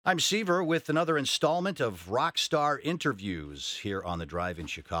I'm Seaver with another installment of Rockstar interviews here on the Drive in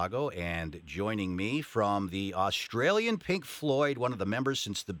Chicago. And joining me from the Australian Pink Floyd, one of the members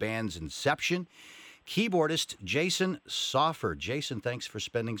since the band's inception, keyboardist Jason Sawford. Jason, thanks for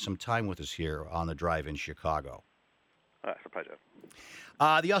spending some time with us here on the Drive in Chicago. It's a pleasure.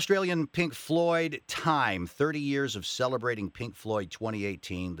 The Australian Pink Floyd Time, 30 years of celebrating Pink Floyd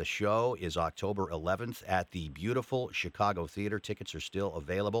 2018. The show is October 11th at the beautiful Chicago Theater. Tickets are still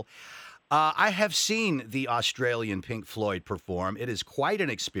available. I have seen the Australian Pink Floyd perform. It is quite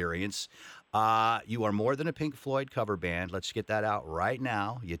an experience. You are more than a Pink Floyd cover band. Let's get that out right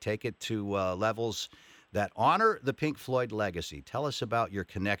now. You take it to levels that honor the Pink Floyd legacy. Tell us about your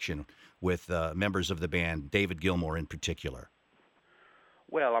connection with members of the band, David Gilmour in particular.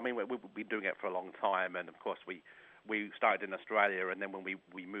 Well, I mean, we've been doing it for a long time, and of course we started in Australia, and then when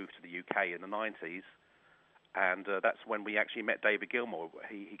we moved to the UK in the 90s, and that's when we actually met David Gilmour.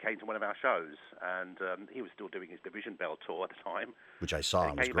 He came to one of our shows, and he was still doing his Division Bell tour at the time. Which I saw,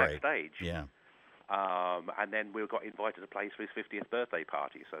 and was came great. backstage. Yeah. And then we got invited to play for his 50th birthday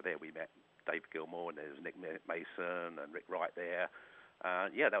party, so there we met David Gilmour, and there was Nick Mason and Rick Wright there.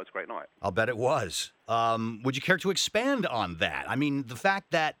 That was a great night. I'll bet it was. Would you care to expand on that? I mean, the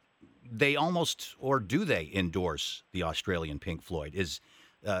fact that they almost, or do they endorse the Australian Pink Floyd?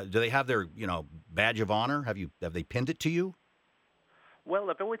 Do they have their, badge of honor? Have they pinned it to you? Well,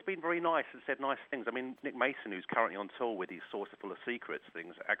 they've always been very nice and said nice things. I mean, Nick Mason, who's currently on tour with his Saucer Full of Secrets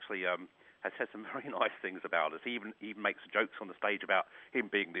things, actually has said some very nice things about us. He even makes jokes on the stage about him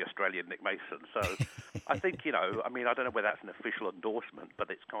being the Australian Nick Mason. So I think, I don't know whether that's an official endorsement, but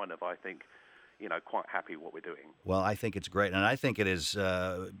it's kind of, I think, quite happy with what we're doing. Well, I think it's great, and I think it is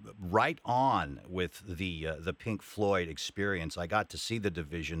right on with the Pink Floyd experience. I got to see the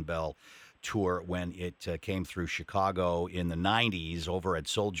Division Bell tour when it came through Chicago in the 90s over at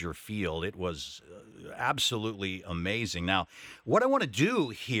Soldier Field. It was absolutely amazing. Now, what I want to do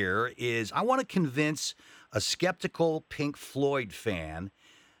here is I want to convince a skeptical Pink Floyd fan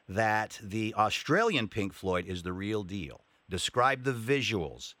that the Australian Pink Floyd is the real deal. Describe the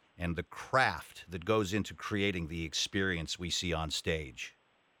visuals and the craft that goes into creating the experience we see on stage.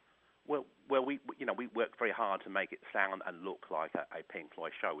 Well, we worked very hard to make it sound and look like a Pink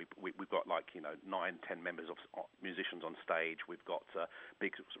Floyd show. We've got 9-10 members of musicians on stage. We've got a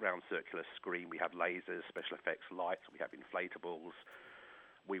big round circular screen. We have lasers, special effects, lights. We have inflatables.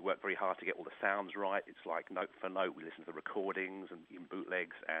 We work very hard to get all the sounds right. It's like note for note. We listen to the recordings and in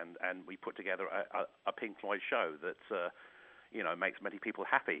bootlegs, and we put together a Pink Floyd show that makes many people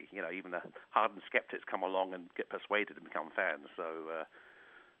happy. Even the hardened skeptics come along and get persuaded and become fans.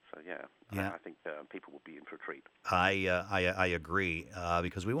 I think people will be in for a treat. I agree,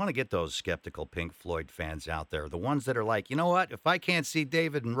 because we want to get those skeptical Pink Floyd fans out there, the ones that are like, you know what, if I can't see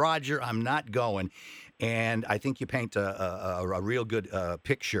David and Roger, I'm not going. And I think you paint a real good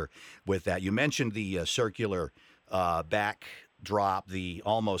picture with that. You mentioned the circular backdrop, it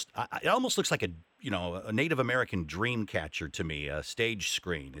almost looks like a Native American dream catcher to me, a stage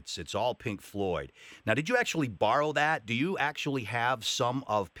screen. It's all Pink Floyd. Now, did you actually borrow that? Do you actually have some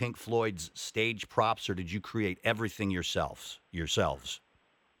of Pink Floyd's stage props, or did you create everything yourselves? It's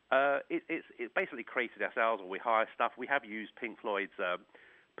basically created ourselves, or we hire stuff. We have used Pink Floyd's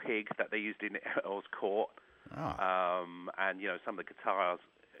Pig that they used in Earl's Court. Oh. And some of the guitars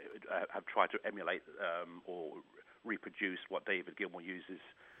have tried to emulate or reproduce what David Gilmour uses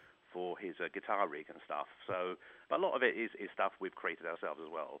for his guitar rig and stuff. But a lot of it is stuff we've created ourselves as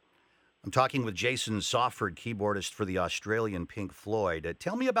well. I'm talking with Jason Sawford, keyboardist for the Australian Pink Floyd.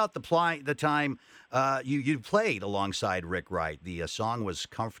 Tell me about the time you played alongside Rick Wright. The song was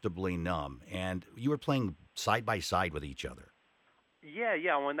Comfortably Numb, and you were playing side by side with each other. Yeah.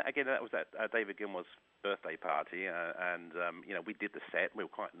 Again, that was at David Gilmour's birthday party, and we did the set. We were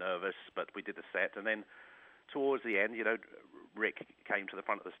quite nervous, but we did the set, and then towards the end, Rick came to the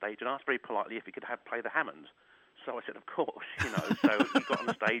front of the stage and asked very politely if he could play the Hammond. So I said, of course, So he got on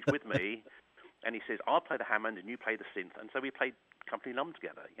the stage with me, and he says, I'll play the Hammond and you play the synth. And so we played Company Numb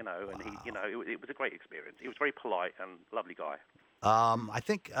together, and he, it was a great experience. He was very polite and lovely guy. I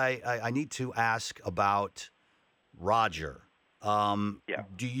think I need to ask about Roger.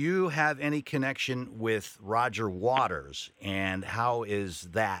 Do you have any connection with Roger Waters, and how does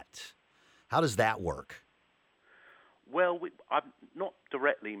that work? Well, I've not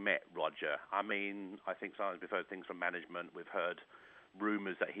directly met Roger. I mean, I think sometimes we've heard things from management. We've heard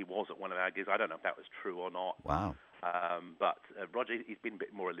rumors that he was at one of our gigs. I don't know if that was true or not. Wow. But Roger, he's been a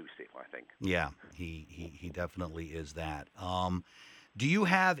bit more elusive, I think. Yeah, he definitely is that. Do you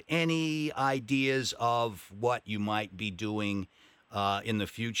have any ideas of what you might be doing in the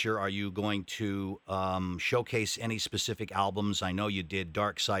future? Are you going to showcase any specific albums? I know you did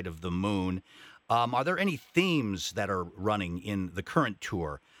Dark Side of the Moon. Are there any themes that are running in the current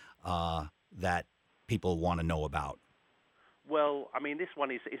tour that people want to know about? Well, I mean, this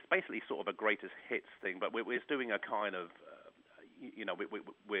one is it's basically sort of a greatest hits thing, but we're doing a kind of,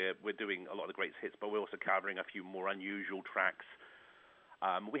 we're doing a lot of the greatest hits, but we're also covering a few more unusual tracks.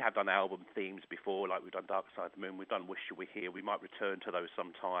 We have done album themes before, like we've done Dark Side of the Moon, we've done Wish You Were Here. We might return to those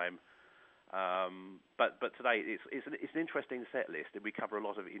sometime. But today it's an interesting set list. We cover a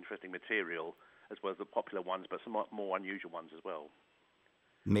lot of interesting material as well as the popular ones, but some more unusual ones as well.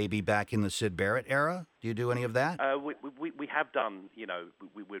 Maybe back in the Syd Barrett era? Do you do any of that? We have done,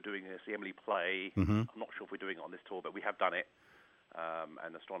 we're doing the Emily play. Mm-hmm. I'm not sure if we're doing it on this tour, but we have done it,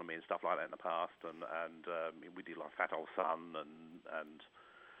 and astronomy and stuff like that in the past, and we did like Fat Old Sun,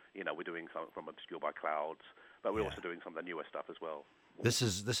 and we're doing something from Obscure by Clouds, but we're also doing some of the newer stuff as well. This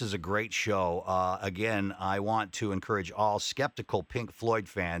is a great show. Again, I want to encourage all skeptical Pink Floyd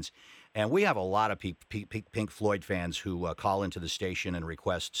fans, and we have a lot of Pink Floyd fans who call into the station and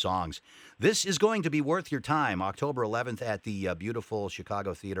request songs. This is going to be worth your time. October 11th at the beautiful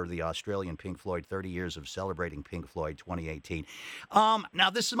Chicago Theater, the Australian Pink Floyd, 30 years of celebrating Pink Floyd 2018. Now,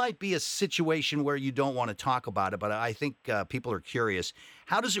 this might be a situation where you don't want to talk about it, but I think people are curious.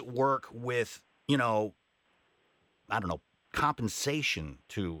 How does it work with, I don't know, compensation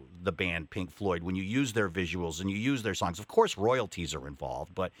to the band Pink Floyd when you use their visuals and you use their songs? Of course, royalties are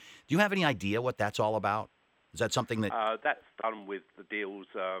involved, but do you have any idea what that's all about? Is that something that... That's done with the deals.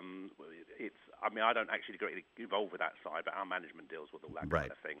 I don't actually get involved with that side, but our management deals with all that kind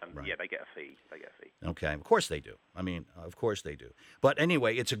of thing. And yeah, they get a fee. Okay, of course they do. Of course they do. But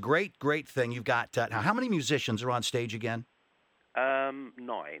anyway, it's a great, great thing. You've got... now, how many musicians are on stage again? 9.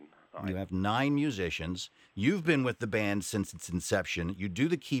 You have 9 musicians. You've been with the band since its inception. You do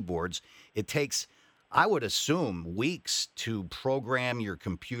the keyboards. It takes, I would assume, weeks to program your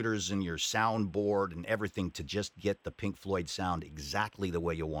computers and your soundboard and everything to just get the Pink Floyd sound exactly the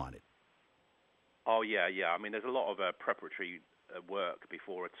way you want it. Oh, yeah. I mean, there's a lot of preparatory work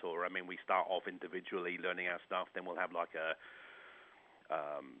before a tour. I mean, we start off individually learning our stuff. Then we'll have like a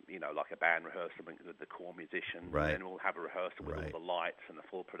band rehearsal with the core musicians, and then we'll have a rehearsal with all the lights and the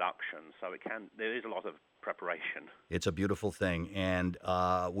full production. So there is a lot of preparation. It's a beautiful thing, and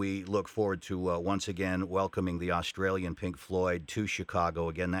we look forward to once again welcoming the Australian Pink Floyd to Chicago.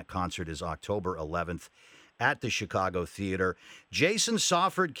 Again, that concert is October 11th at the Chicago Theater. Jason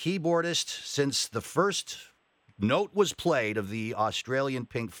Sawford, keyboardist since the first note was played of the Australian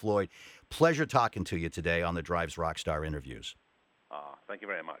Pink Floyd. Pleasure talking to you today on the Drive's Rockstar Interviews. Thank you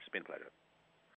very much. It's been a pleasure.